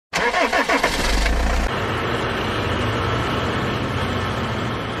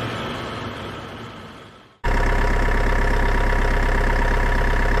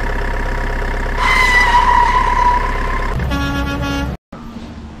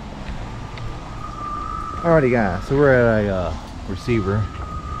Alrighty guys, so we're at a receiver,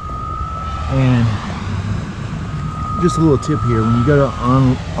 and just a little tip here: when you go to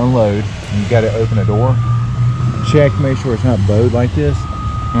unload and you got to open a door, check, make sure it's not bowed like this.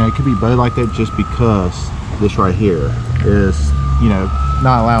 And it could be bowed like that just because this right here is, you know,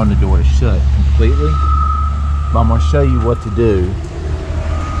 not allowing the door to shut completely. But I'm going to show you what to do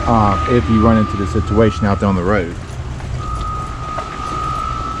if you run into this situation out there on the road.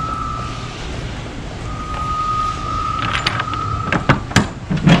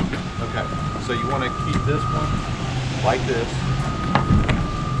 Okay, so you want to keep this one like this.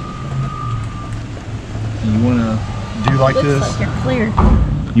 And you want to do like this. Looks like you're clear.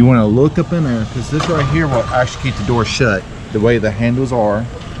 You want to look up in there, because this right here will actually keep the door shut the way the handles are.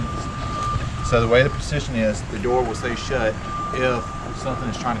 So the way the position is, the door will stay shut if something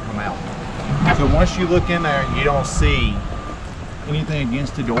is trying to come out. So once you look in there and you don't see anything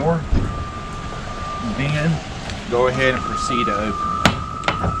against the door, then go ahead and proceed to open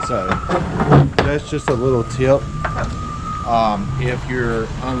it. So that's just a little tip. If you're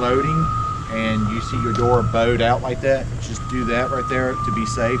unloading and you see your door bowed out like that, just do that right there to be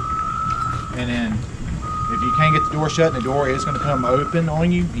safe. And then if you can't get the door shut and the door is going to come open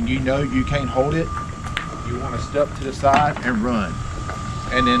on you and you know you can't hold it, you want to step to the side and run,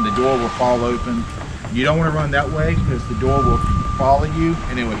 and then the door will fall open. You don't want to run that way because the door will follow you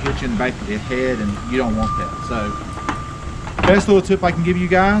and it will hit you in the back of the head, and you don't want that. So best little tip I can give you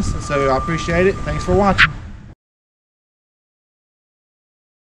guys. So I appreciate it. Thanks for watching.